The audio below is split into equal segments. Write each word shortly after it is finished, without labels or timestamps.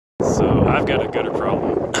So I've got a gutter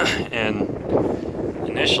problem, and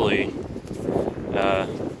initially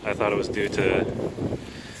I thought it was due to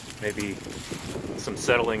maybe some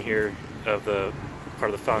settling here of the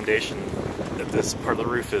part of the foundation that this part of the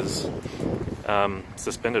roof is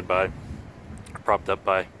suspended by, or propped up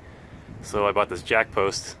by. So I bought this jack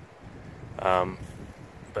post, but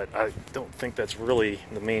I don't think that's really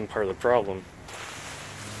the main part of the problem.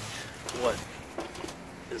 What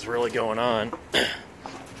is really going on?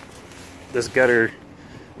 This gutter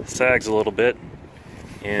sags a little bit,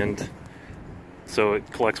 and so it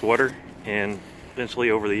collects water, and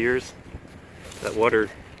eventually over the years that water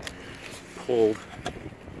pulled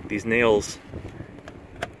these nails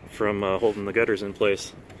from holding the gutters in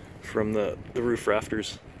place from the roof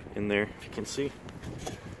rafters in there, if you can see.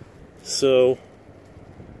 So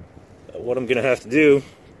what I'm gonna have to do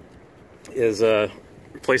is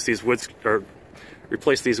replace these with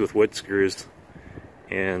wood screws.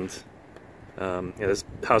 And yeah, this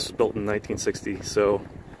house was built in 1960, so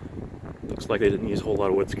looks like they didn't use a whole lot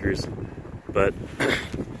of wood screws. But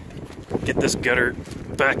get this gutter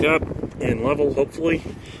back up and level, hopefully.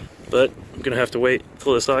 But I'm gonna have to wait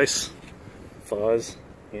till this ice thaws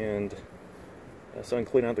and so I can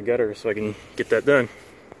clean out the gutter so I can get that done.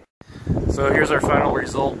 So here's our final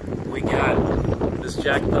result. We got this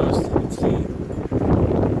jack post. You can see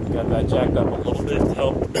got that jacked up a little bit to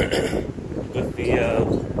help with the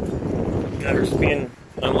gutters being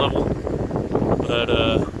unlevel. But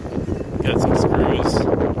got some screws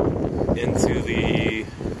into the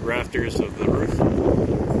rafters of the roof.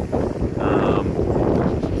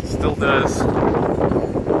 Still does a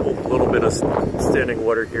little bit of standing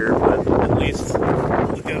water here, but at least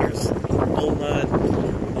the gutters will not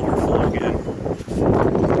overflow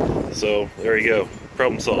again. So there you go,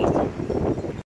 problem solved.